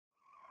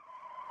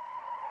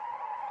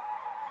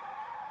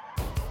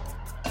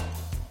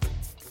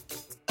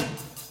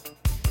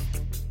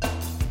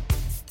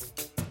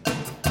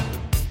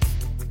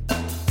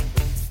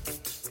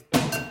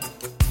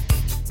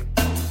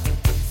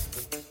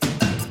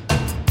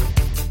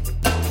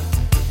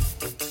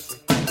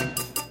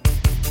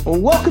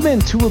Welcome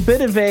into a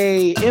bit of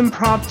a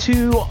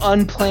impromptu,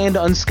 unplanned,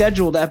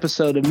 unscheduled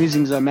episode of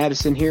Musings on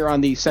Madison here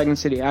on the Second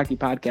City Hockey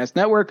Podcast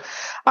Network.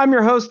 I'm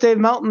your host, Dave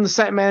Melton, the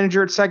site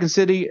manager at Second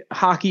City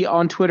Hockey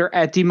on Twitter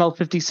at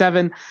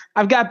DMelt57.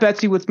 I've got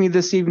Betsy with me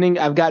this evening.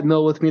 I've got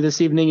Mill with me this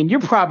evening, and you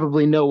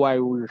probably know why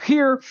we're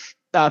here.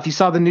 If you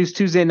saw the news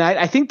Tuesday night,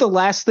 I think the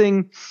last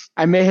thing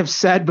I may have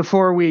said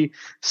before we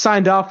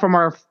signed off from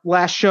our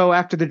last show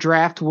after the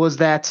draft was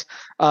that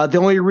the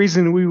only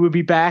reason we would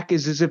be back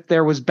is if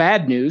there was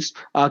bad news,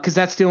 because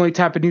that's the only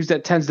type of news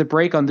that tends to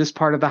break on this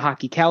part of the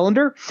hockey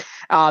calendar.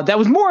 That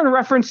was more in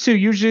reference to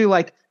usually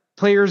like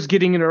players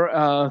getting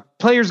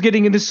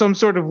into some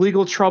sort of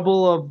legal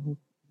trouble of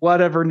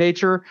whatever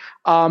nature.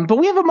 But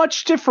we have a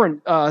much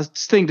different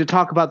thing to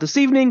talk about this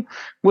evening,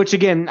 which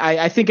again,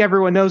 I think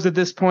everyone knows at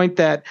this point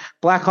that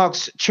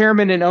Blackhawks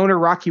chairman and owner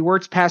Rocky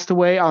Wirtz passed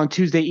away on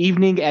Tuesday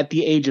evening at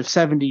the age of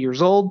 70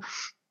 years old.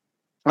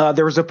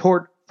 There was a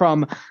report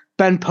from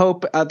Ben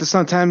Pope at the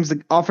Sun-Times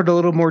that offered a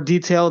little more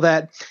detail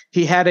that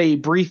he had a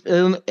brief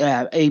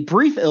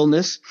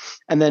illness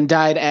and then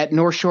died at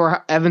North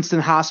Shore Evanston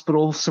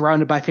Hospital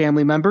surrounded by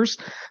family members.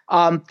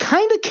 Kind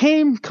of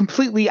came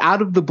completely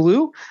out of the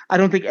blue. I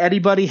don't think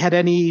anybody had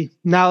any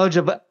knowledge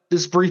of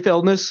this brief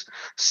illness.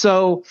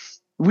 So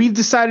we've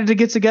decided to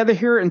get together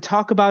here and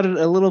talk about it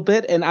a little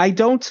bit. And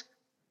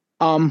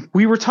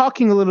we were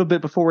talking a little bit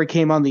before we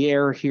came on the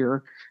air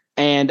here,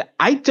 and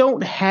I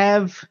don't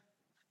have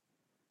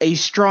a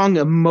strong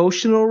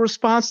emotional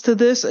response to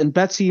this, and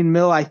Betsy and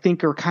Mill, I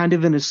think, are kind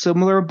of in a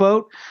similar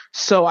boat.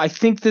 So I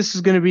think this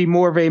is going to be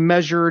more of a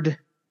measured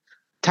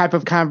type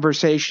of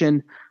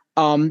conversation.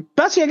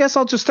 Betsy, I guess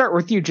I'll just start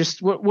with you.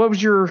 Just what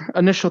was your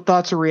initial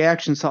thoughts or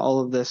reactions to all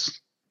of this?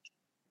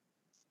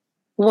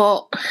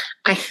 Well,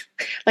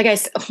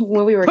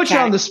 when we were put you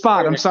on the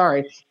spot. I'm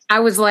sorry. I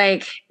was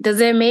like,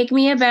 does it make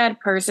me a bad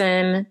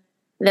person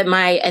that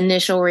my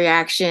initial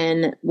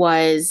reaction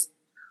was,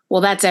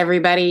 well, that's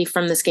everybody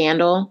from the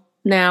scandal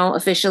now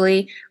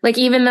officially. Like,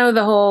 even though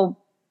the whole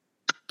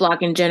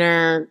Block and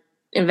Jenner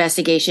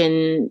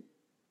investigation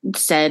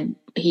said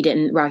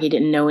Rocky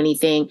didn't know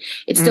anything,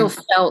 it still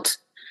felt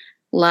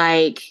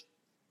like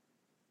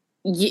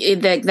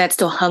that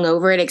still hung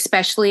over it,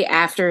 especially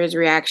after his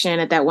reaction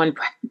at that one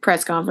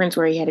press conference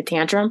where he had a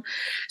tantrum.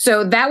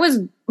 So that was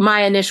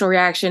my initial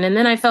reaction. And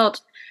then I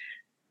felt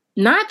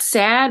not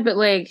sad, but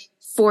like,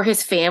 for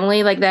his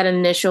family, like that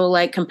initial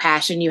like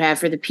compassion you have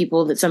for the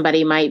people that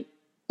somebody might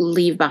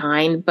leave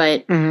behind.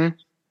 But I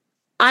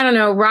don't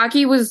know.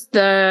 Rocky was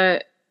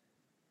the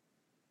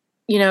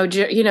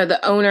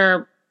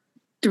owner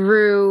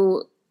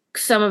through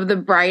some of the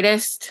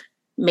brightest,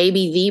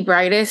 maybe the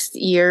brightest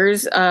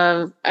years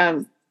for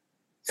the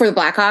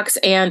Blackhawks,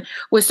 and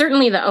was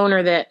certainly the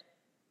owner that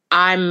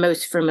I'm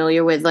most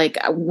familiar with. Like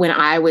when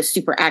I was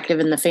super active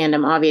in the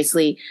fandom,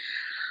 obviously.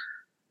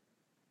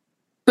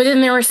 But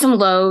then there were some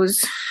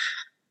lows,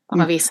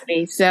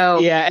 obviously. So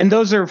yeah, and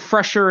those are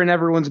fresher in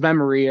everyone's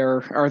memory.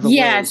 Are the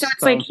lows, so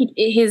it's like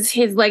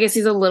his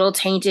legacy is a little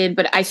tainted.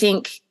 But I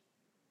think,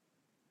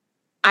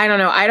 I don't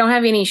know. I don't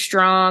have any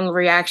strong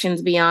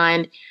reactions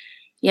beyond,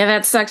 yeah,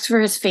 that sucks for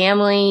his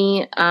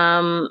family.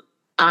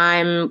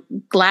 I'm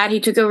glad he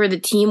took over the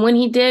team when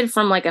he did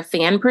from like a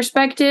fan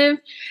perspective,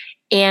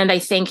 and I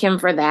thank him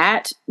for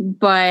that.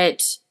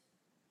 But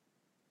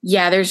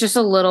yeah, there's just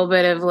a little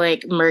bit of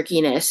like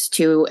murkiness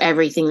to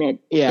everything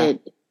that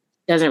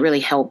doesn't really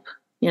help,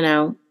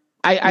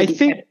 I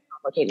think,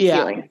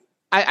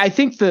 I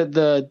think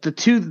the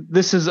two,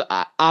 this is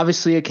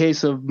obviously a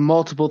case of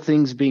multiple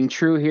things being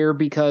true here,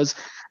 because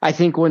I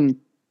think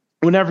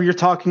whenever you're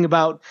talking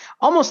about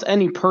almost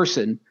any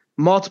person,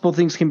 multiple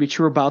things can be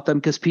true about them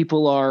because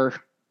people are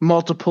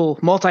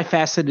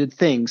multifaceted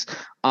things.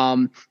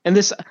 And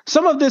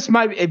some of this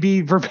might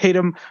be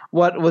verbatim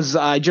what was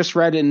I just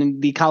read in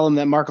the column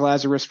that Mark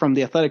Lazarus from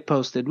The Athletic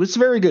posted. It's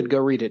very good. Go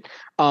read it.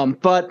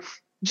 But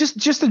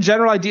just a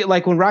general idea,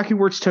 like when Rocky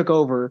Wirtz took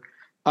over,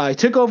 he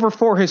took over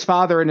for his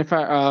father,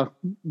 and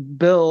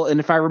Bill, and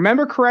if I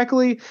remember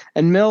correctly,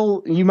 and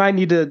Mill, you might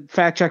need to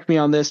fact check me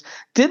on this,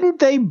 didn't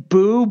they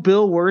boo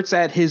Bill Wirtz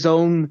at his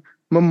own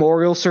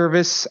memorial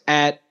service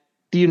at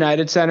the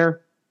United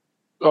Center?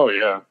 Oh,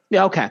 yeah.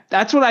 Yeah, okay.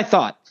 That's what I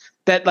thought.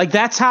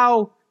 That's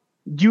how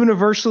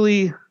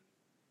universally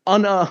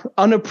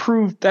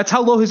unapproved, that's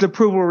how low his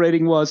approval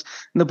rating was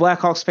in the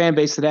Blackhawks fan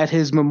base, that at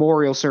his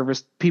memorial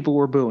service, people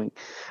were booing.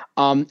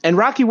 And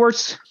Rocky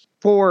Wirtz,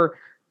 for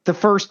the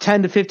first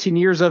 10 to 15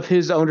 years of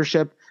his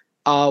ownership,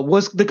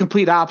 was the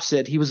complete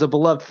opposite. He was a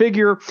beloved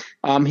figure.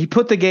 He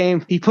put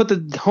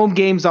the home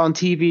games on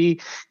TV.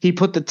 He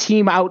put the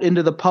team out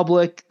into the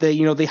public. They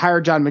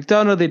hired John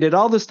McDonough. They did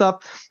all this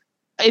stuff.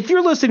 If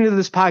you're listening to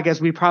this podcast,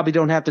 we probably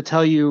don't have to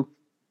tell you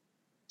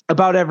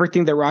about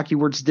everything that Rocky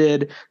Wirtz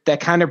did that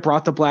kind of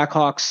brought the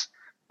Blackhawks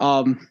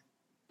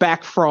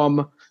back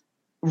from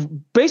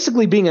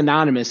basically being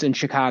anonymous in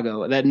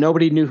Chicago, that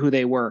nobody knew who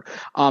they were.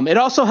 It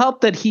also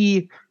helped that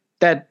he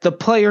that the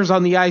players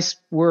on the ice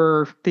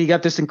they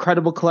got this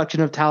incredible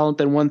collection of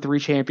talent and won 3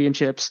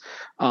 championships.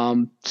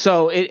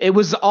 So it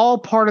was all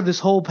part of this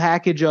whole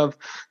package of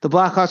the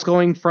Blackhawks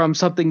going from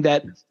something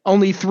that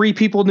only 3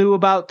 people knew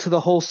about to the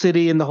whole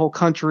city and the whole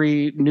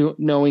country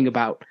knowing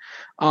about.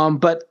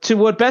 But to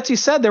what Betsy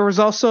said, there was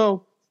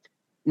also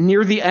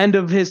near the end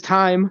of his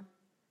time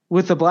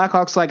with the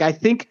Blackhawks, like I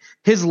think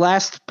his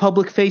last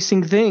public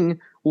facing thing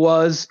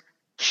was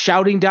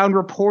shouting down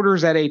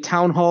reporters at a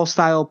town hall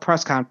style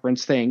press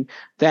conference thing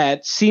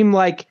that seemed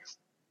like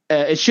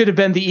it should have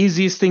been the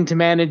easiest thing to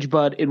manage,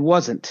 but it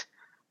wasn't.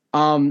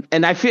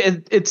 And I feel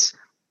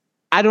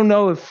I don't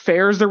know if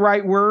fair is the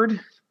right word,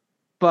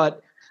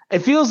 but it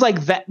feels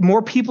like that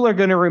more people are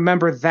going to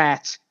remember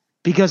that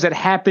because it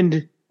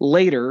happened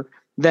later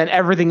than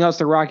everything else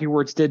that Rocky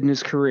Wirtz did in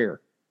his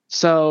career.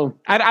 So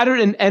I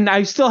don't, and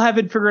I still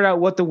haven't figured out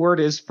what the word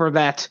is for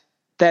that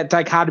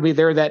dichotomy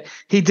there, that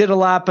he did a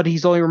lot, but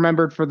he's only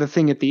remembered for the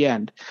thing at the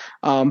end.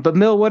 But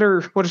Mill, what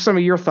are some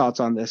of your thoughts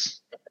on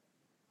this?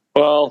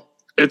 Well,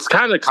 it's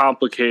kind of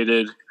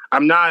complicated.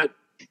 I'm not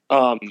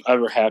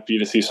ever happy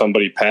to see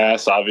somebody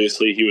pass.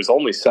 Obviously, he was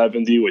only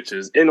 70, which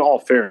is, in all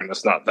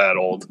fairness, not that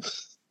old.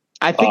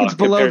 I think it's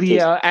below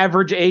the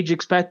average age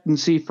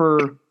expectancy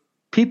for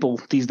people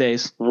these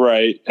days.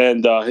 Right.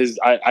 And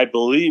I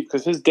believe,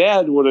 because his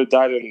dad would have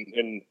died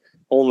in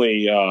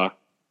only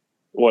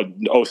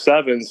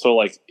 07, so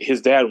like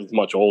his dad was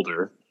much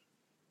older,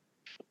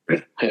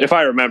 if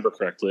I remember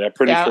correctly. I'm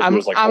pretty sure he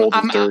was like old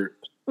as dirt.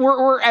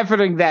 We're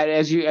efforting that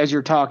as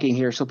you're talking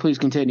here, so please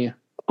continue.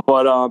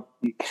 But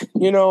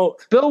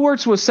Bill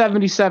Wirtz was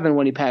 77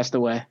 when he passed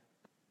away.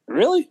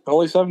 Really?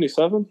 Only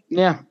 77?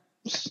 Yeah.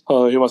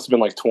 Oh, he must have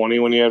been like 20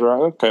 when he had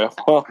around. Okay,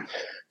 well,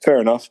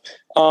 fair enough.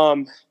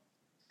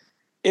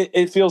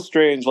 It feels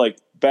strange, like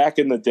back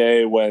in the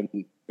day when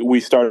we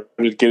started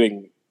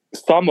getting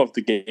some of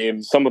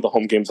the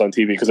home games on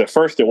TV, because at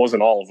first it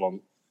wasn't all of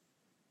them.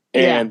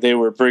 And they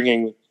were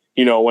bringing,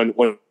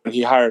 when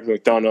he hired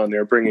McDonough, and they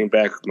were bringing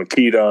back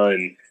Makita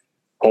and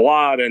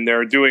Halad, and they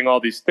were doing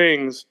all these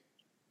things.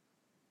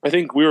 I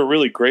think we were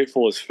really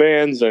grateful as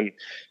fans, and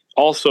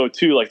also,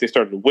 too, like they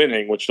started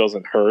winning, which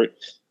doesn't hurt.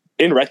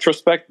 In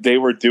retrospect, they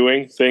were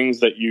doing things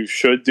that you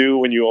should do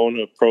when you own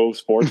a pro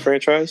sports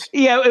franchise.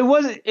 Yeah, it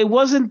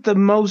wasn't the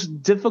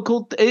most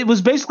difficult. It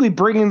was basically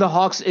bringing the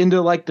Hawks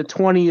into like the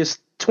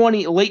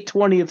late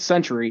 20th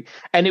century,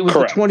 and it was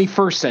Correct. The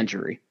 21st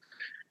century.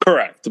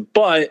 Correct.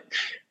 But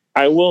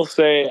I will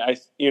say,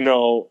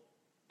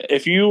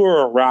 if you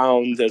were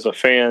around as a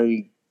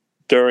fan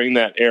during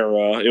that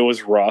era, it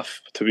was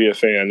rough to be a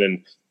fan,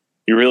 and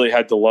you really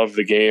had to love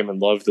the game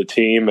and love the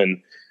team.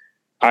 And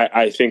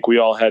I think we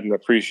all had an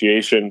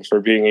appreciation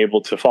for being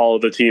able to follow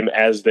the team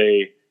as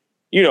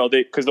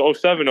because the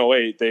 07,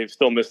 08, they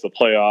still missed the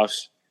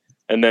playoffs,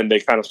 and then they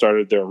kind of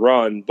started their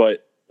run.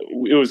 But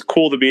it was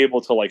cool to be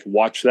able to like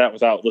watch that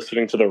without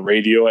listening to the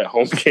radio at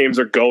home games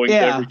or going to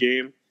every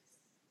game.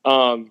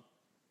 I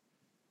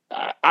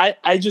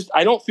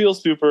don't feel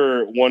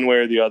super one way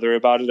or the other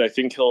about it. I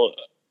think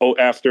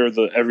after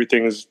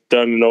everything's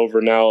done and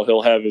over now,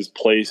 he'll have his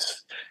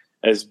place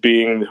as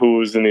being who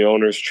was in the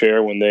owner's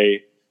chair when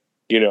they,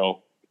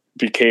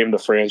 became the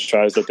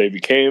franchise that they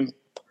became.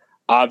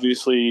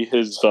 Obviously,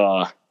 his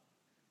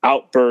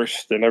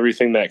outburst and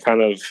everything that kind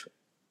of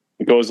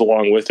goes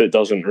along with it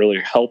doesn't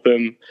really help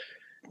him.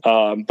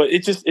 But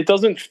it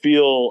doesn't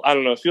feel, I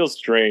don't know, it feels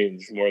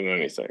strange more than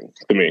anything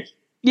to me.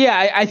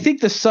 Yeah, I think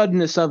the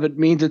suddenness of it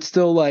means it's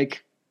still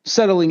like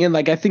settling in.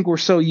 Like I think we're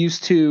so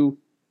used to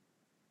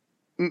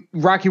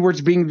Rocky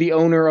Wirtz being the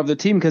owner of the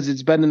team because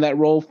it's been in that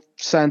role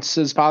since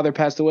his father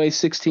passed away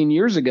 16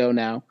 years ago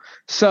now.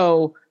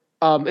 So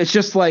it's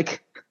just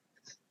like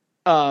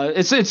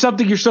it's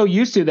something you're so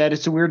used to that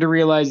it's weird to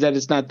realize that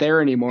it's not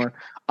there anymore.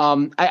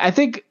 I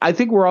think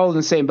we're all in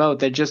the same boat,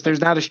 that just there's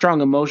not a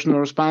strong emotional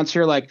response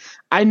here. Like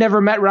I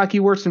never met Rocky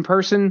Wirtz in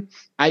person.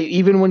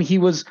 Even when he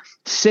was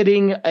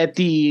sitting at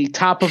the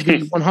top of the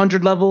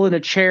 100 level in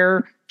a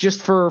chair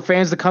just for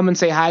fans to come and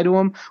say hi to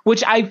him,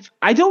 which I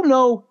don't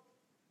know.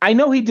 I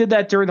know he did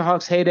that during the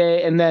Hawks'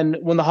 heyday, and then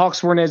when the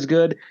Hawks weren't as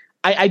good.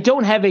 I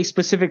don't have a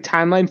specific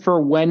timeline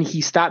for when he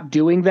stopped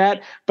doing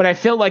that, but I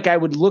feel like I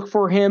would look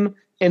for him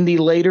in the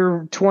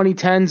later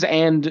 2010s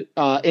and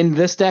in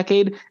this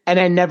decade, and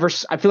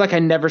I feel like I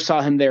never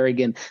saw him there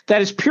again.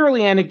 That is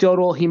purely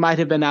anecdotal. He might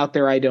have been out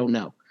there. I don't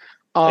know.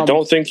 I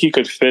don't think he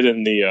could fit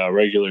in the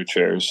regular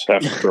chairs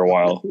after a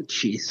while.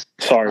 Jeez.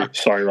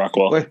 Sorry,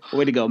 Rockwell.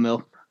 Way to go,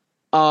 Mill.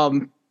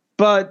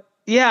 But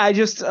yeah, I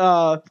just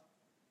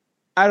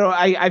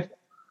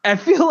I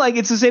feel like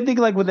it's the same thing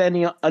like with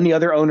any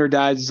other owner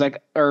dies. It's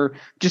like, or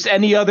just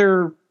any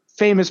other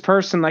famous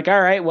person. Like, all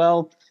right,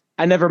 well,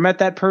 I never met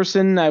that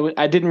person.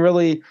 I didn't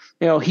really,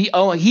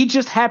 he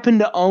just happened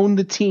to own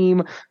the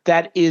team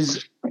that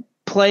is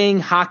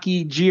playing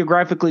hockey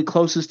geographically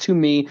closest to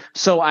me.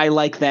 So I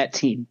like that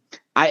team.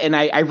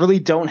 I really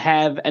don't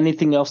have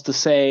anything else to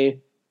say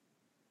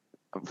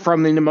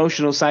from the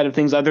emotional side of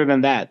things other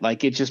than that.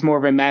 Like, it's just more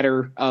of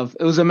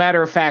it was a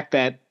matter of fact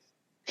that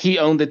he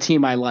owned the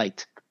team I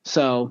liked.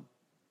 So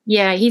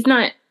Yeah, he's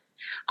not.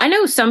 I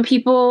know some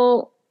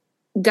people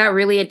got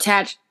really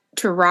attached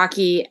to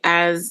Rocky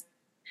as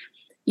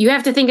you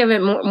have to think of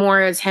it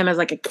more as him as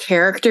like a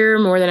character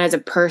more than as a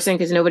person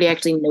because nobody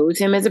actually knows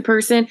him as a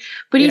person.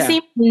 But he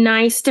seemed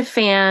nice to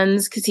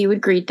fans because he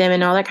would greet them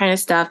and all that kind of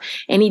stuff.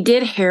 And he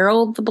did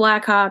herald the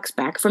Blackhawks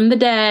back from the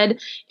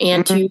dead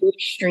and to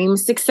extreme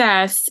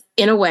success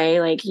in a way.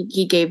 Like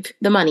he gave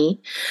the money.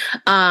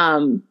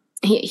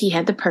 He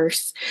had the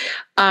purse.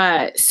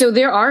 So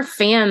there are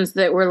fans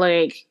that were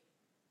like,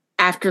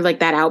 after like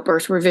that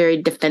outburst, were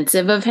very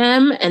defensive of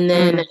him. And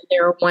then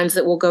there are ones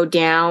that will go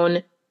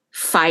down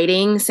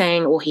fighting,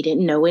 saying, well, he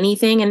didn't know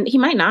anything. And he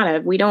might not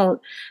have.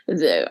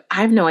 I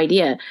have no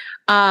idea.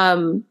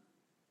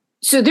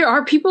 So there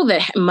are people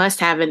that must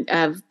have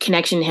a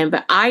connection to him,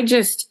 but I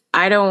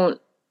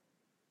don't,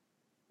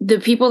 the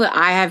people that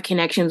I have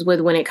connections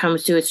with when it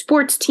comes to a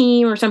sports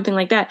team or something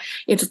like that,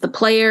 it's the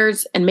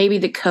players and maybe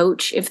the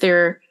coach if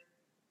they're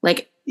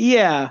like,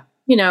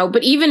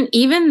 but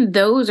even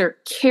those are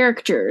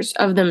characters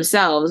of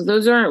themselves.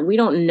 We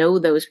don't know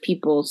those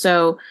people.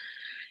 So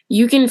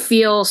you can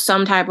feel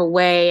some type of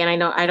way. And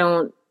I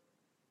don't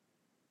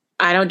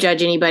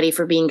judge anybody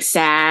for being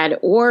sad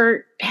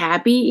or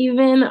happy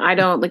even. I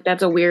don't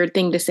that's a weird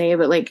thing to say,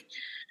 but like,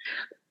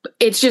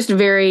 it's just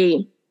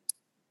very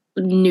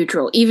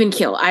neutral, even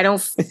kill. I don't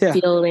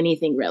feel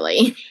anything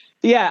really.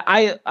 Yeah.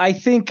 I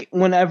think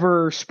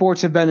whenever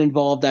sports have been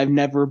involved, I've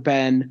never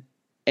been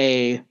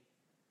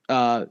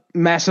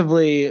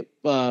massively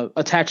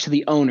attached to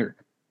the owner.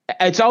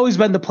 It's always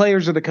been the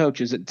players or the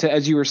coaches,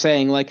 as you were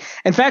saying. Like,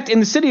 in fact, in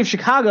the city of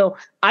Chicago,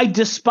 I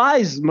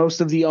despise most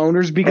of the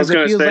owners because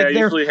it feels like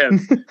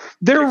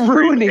they're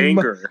ruining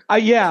anger.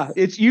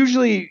 It's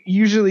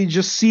usually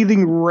just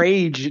seething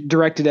rage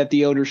directed at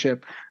the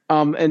ownership.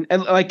 And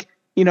like,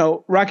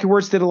 Rocky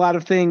Wirtz did a lot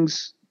of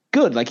things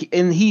good. Like,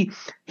 and he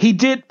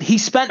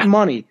spent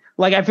money.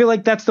 Like, I feel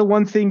like that's the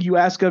one thing you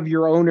ask of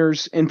your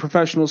owners in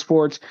professional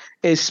sports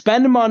is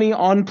spend money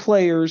on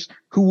players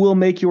who will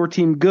make your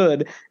team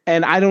good.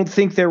 And I don't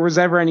think there was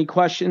ever any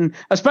question,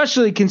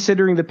 especially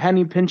considering the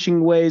penny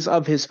pinching ways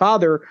of his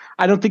father.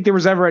 I don't think there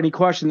was ever any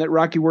question that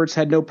Rocky Wirtz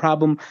had no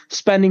problem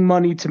spending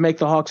money to make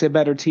the Hawks a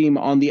better team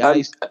on the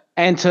ice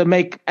and to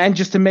make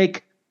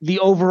the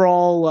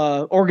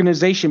overall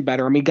organization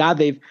better. I mean, God,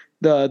 they've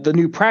the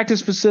new practice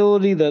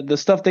facility, the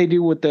stuff they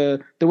do with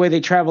the way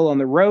they travel on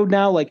the road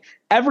now, like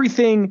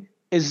everything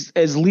is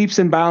as leaps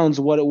and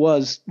bounds what it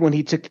was when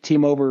he took the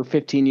team over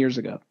 15 years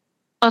ago.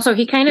 Also,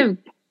 he kind of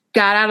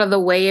got out of the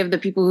way of the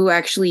people who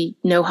actually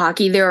know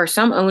hockey. There are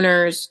some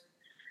owners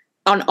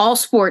on all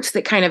sports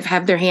that kind of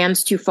have their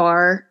hands too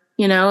far.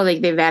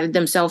 Like they've added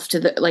themselves to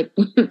the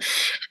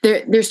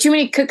there's too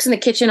many cooks in the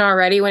kitchen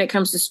already when it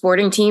comes to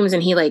sporting teams.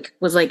 And he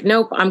was like,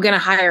 nope, I'm going to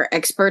hire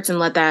experts and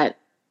let that.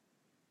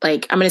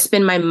 Like, I'm going to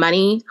spend my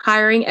money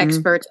hiring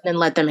experts and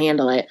let them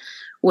handle it,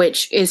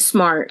 which is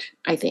smart,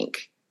 I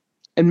think.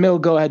 And Mill,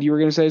 go ahead. You were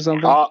going to say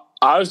something?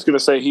 I was going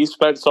to say he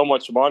spent so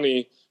much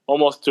money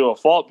almost to a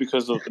fault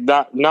because of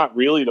not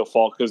really the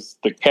fault because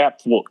the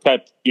cap we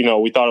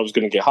thought it was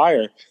going to get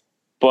higher.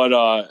 But,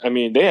 I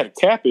mean, they had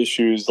cap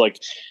issues.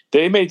 Like,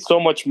 they made so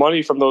much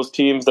money from those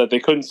teams that they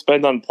couldn't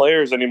spend on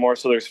players anymore.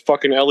 So there's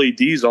fucking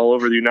LEDs all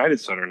over the United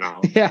Center now.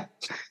 Yeah.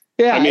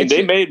 Yeah. I mean,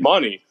 they made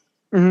money.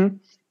 Mm-hmm.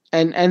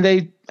 And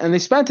they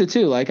spent it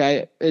too. Like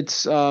I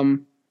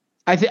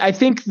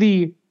think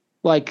the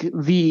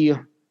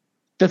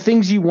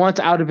things you want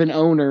out of an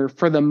owner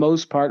for the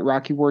most part,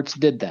 Rocky Wirtz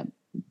did them.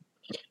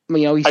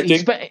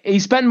 He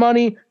spent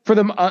money for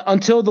them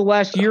until the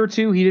last year or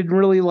two. He didn't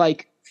really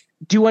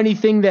do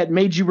anything that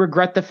made you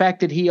regret the fact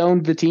that he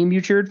owned the team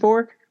you cheered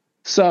for.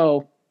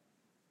 So,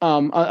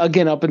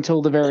 again, up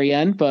until the very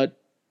end, but.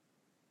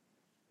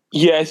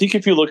 Yeah, I think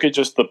if you look at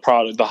just the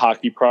product, the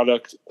hockey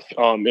product,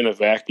 in a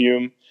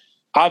vacuum,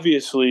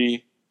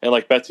 obviously, and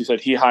like Betsy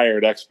said, he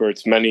hired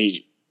experts,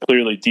 many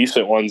clearly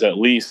decent ones at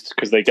least,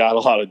 because they got a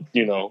lot of,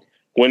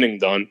 winning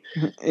done.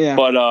 Yeah.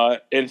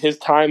 But in his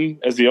time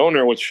as the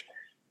owner, which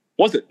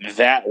wasn't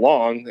that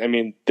long, I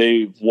mean,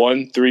 they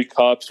won 3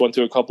 cups, went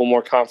to a couple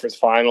more conference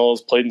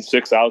finals, played in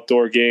 6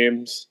 outdoor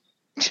games.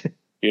 I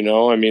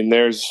mean,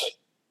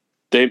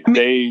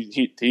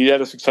 he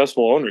had a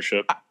successful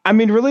ownership. I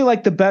mean, really,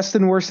 the best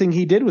and worst thing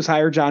he did was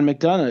hire John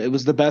McDonough. It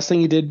was the best thing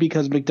he did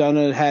because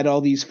McDonough had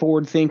all these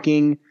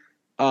forward-thinking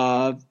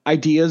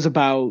ideas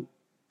about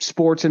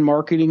sports and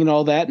marketing and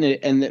all that,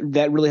 and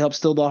that really helped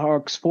still the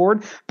Hawks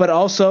forward. But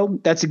also,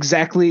 that's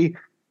exactly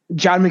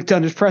John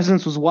McDonough's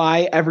presence was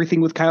why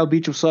everything with Kyle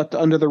Beach was swept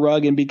under the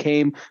rug and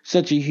became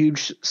such a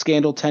huge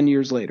scandal 10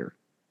 years later.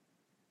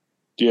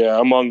 Yeah,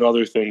 among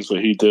other things that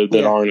he did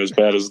that aren't as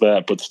bad as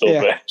that, but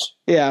still bad.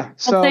 Yeah.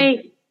 So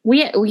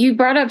you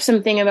brought up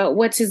something about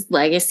what's his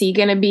legacy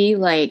going to be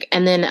like,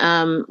 and then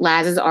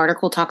Laz's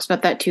article talks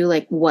about that too.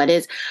 Like,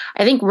 I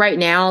think right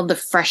now the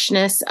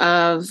freshness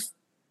of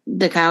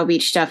the Kyle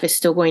Beach stuff is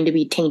still going to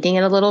be tainting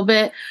it a little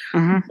bit,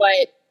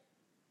 but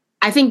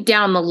I think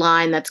down the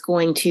line that's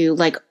going to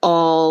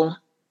all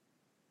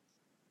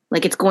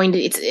like it's going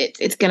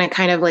to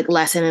kind of like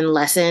lessen and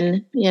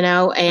lessen, you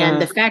know?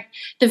 And the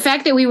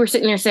fact that we were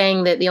sitting there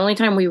saying that the only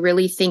time we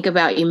really think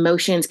about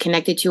emotions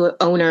connected to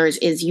owners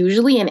is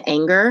usually in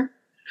anger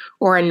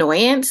or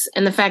annoyance.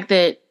 And the fact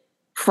that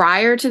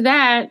prior to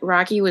that,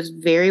 Rocky was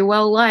very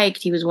well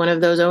liked. He was one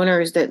of those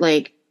owners that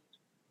like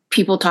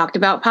people talked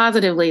about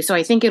positively. So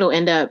I think it'll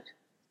end up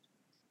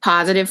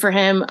positive for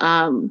him.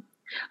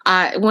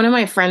 One of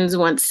my friends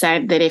once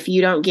said that if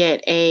you don't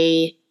get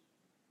a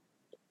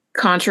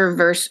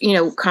controversy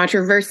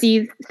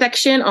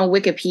section on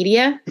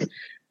Wikipedia,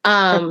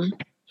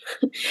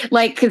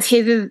 like, cause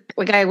his is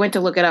like, I went to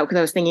look it up cause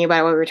I was thinking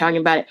about it while we were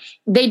talking about it.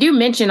 They do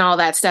mention all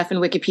that stuff in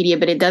Wikipedia,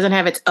 but it doesn't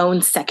have its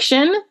own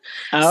section.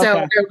 Oh, okay.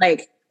 So they're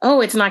like,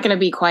 oh, it's not going to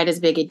be quite as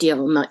big a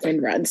deal in the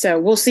end run. So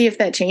we'll see if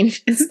that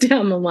changes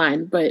down the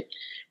line, but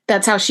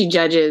that's how she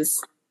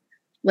judges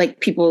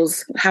like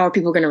how are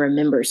people going to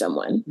remember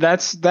someone?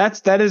 That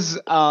is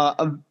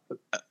a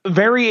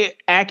very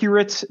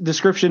accurate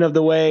description of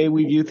the way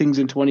we view things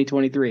in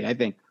 2023, I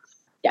think.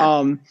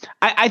 Yeah.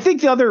 I think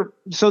the other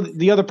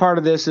part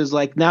of this is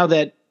like, now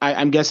that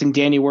I'm guessing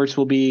Danny Wirtz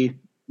will be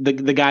the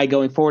guy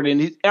going forward,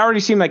 and it already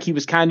seemed like he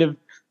was kind of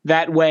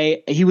that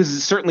way. He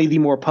was certainly the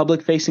more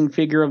public facing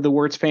figure of the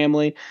Wirtz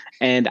family.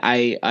 And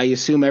I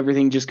assume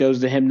everything just goes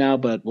to him now,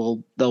 but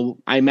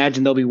I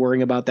imagine they'll be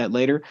worrying about that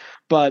later.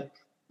 But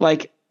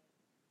like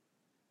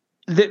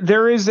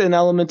there is an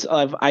element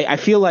of, I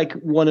feel like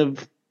one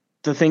of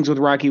the things with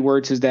Rocky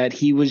Wirtz is that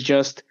he was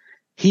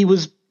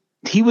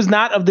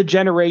not of the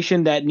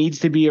generation that needs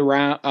to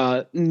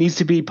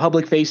be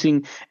public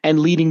facing and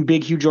leading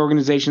big, huge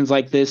organizations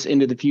like this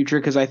into the future.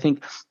 Cause I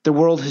think the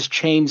world has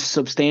changed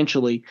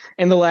substantially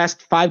in the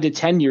last 5 to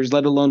 10 years,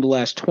 let alone the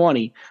last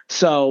 20.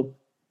 So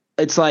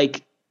it's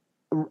like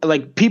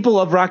people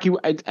of Rocky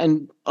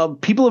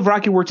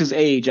Wirtz's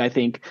age, I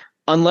think,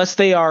 unless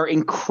they are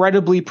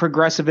incredibly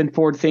progressive and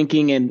forward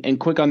thinking and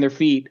quick on their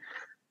feet,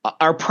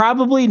 are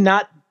probably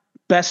not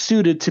best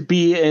suited to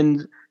be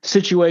in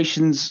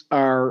situations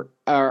are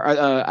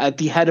at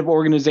the head of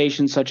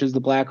organizations such as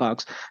the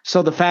Blackhawks.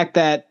 So the fact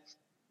that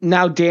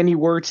now Danny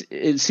Wirtz,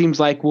 it seems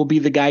like, will be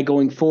the guy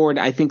going forward,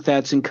 I think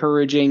that's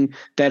encouraging,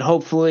 that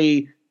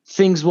hopefully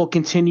things will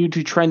continue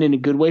to trend in a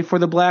good way for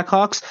the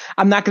Blackhawks.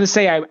 I'm not going to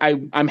say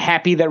I'm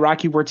happy that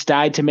Rocky Wirtz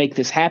died to make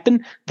this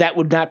happen. That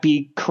would not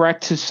be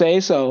correct to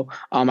say. So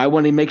I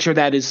want to make sure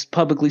that is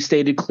publicly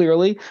stated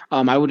clearly.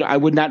 I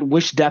would not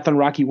wish death on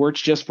Rocky Wirtz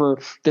just for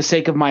the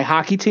sake of my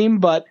hockey team,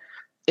 but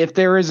if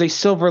there is a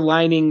silver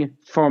lining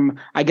from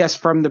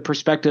the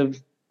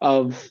perspective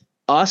of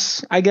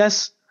us,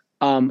 because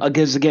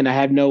again, I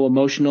have no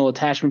emotional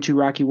attachment to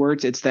Rocky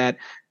Wirtz. It's that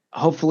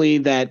hopefully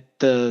that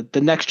the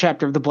next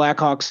chapter of the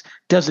Blackhawks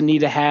doesn't need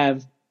to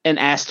have an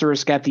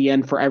asterisk at the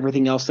end for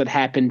everything else that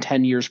happened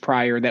 10 years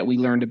prior that we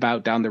learned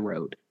about down the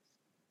road.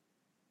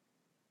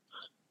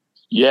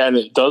 Yeah, and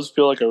it does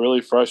feel like a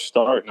really fresh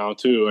start now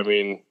too. I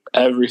mean,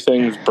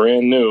 everything's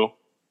brand new.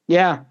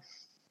 Yeah.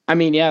 I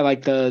mean, yeah,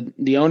 like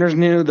the owners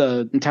knew,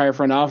 the entire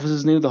front office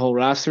is new, the whole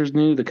roster's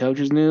new, the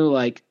coaches knew.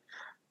 Like,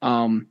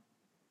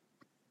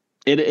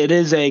 it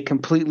is a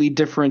completely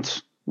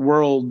different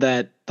world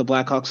that the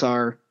Blackhawks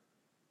are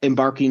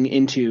embarking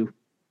into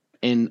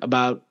in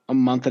about a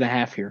month and a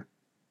half here.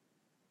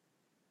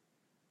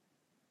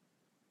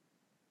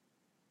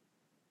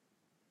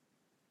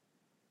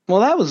 Well,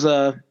 that was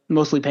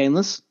mostly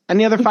painless.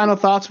 Any other final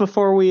thoughts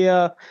before we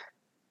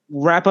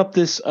wrap up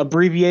this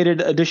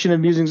abbreviated edition of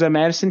Musings on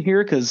Madison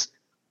here? Because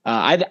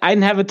I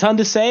didn't have a ton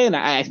to say, and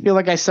I feel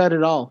like I said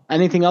it all.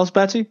 Anything else,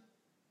 Betsy?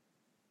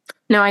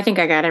 No, I think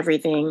I got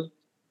everything.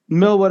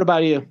 Mill, what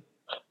about you?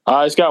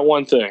 I just got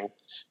one thing.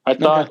 I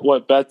thought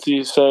what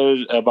Betsy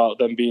said about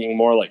them being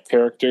more like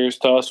characters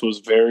to us was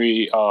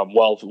very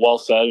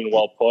well said and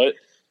well put.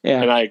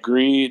 Yeah. And I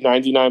agree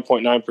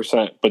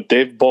 99.9%. But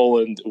Dave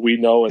Boland, we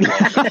know and love.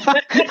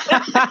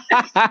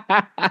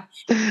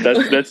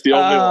 That's the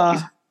only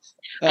one.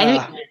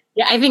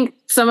 I think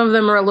some of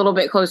them are a little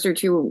bit closer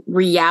to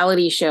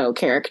reality show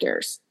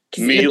characters.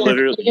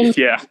 Even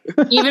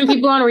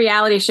people on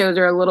reality shows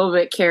are a little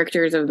bit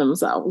characters of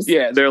themselves.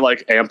 Yeah, they're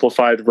like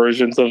amplified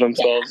versions of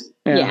themselves.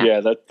 Yeah,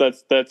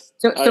 that's.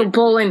 So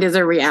Boland is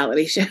a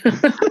reality show.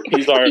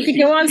 He's our. He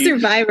can go on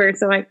Survivor,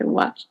 so I can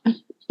watch.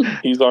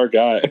 He's our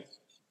guy.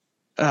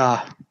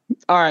 All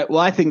right. Well,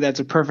 I think that's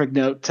a perfect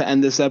note to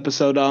end this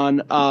episode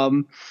on.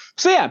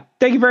 So yeah,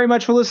 thank you very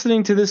much for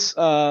listening to this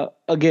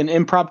again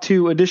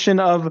impromptu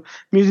edition of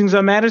Musings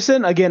on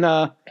Madison. Again,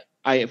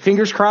 I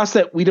fingers crossed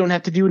that we don't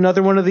have to do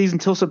another one of these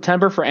until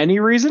September for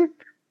any reason.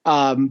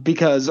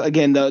 Because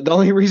again, the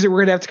only reason we're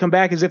gonna have to come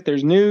back is if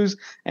there's news,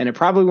 and it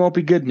probably won't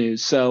be good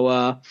news.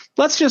 So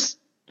let's just,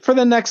 for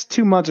the next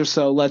 2 months or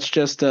so, let's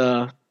just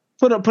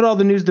put all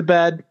the news to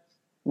bed.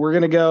 We're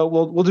gonna go.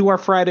 We'll do our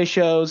Friday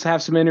shows,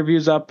 have some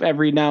interviews up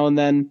every now and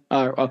then,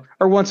 or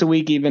once a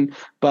week even.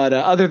 But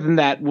other than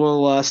that,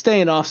 we'll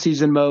stay in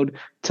off-season mode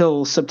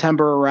till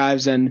September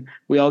arrives, and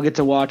we all get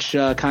to watch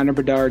Connor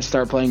Bedard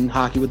start playing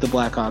hockey with the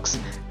Blackhawks.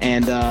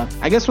 And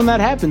I guess when that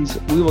happens,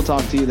 we will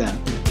talk to you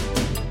then.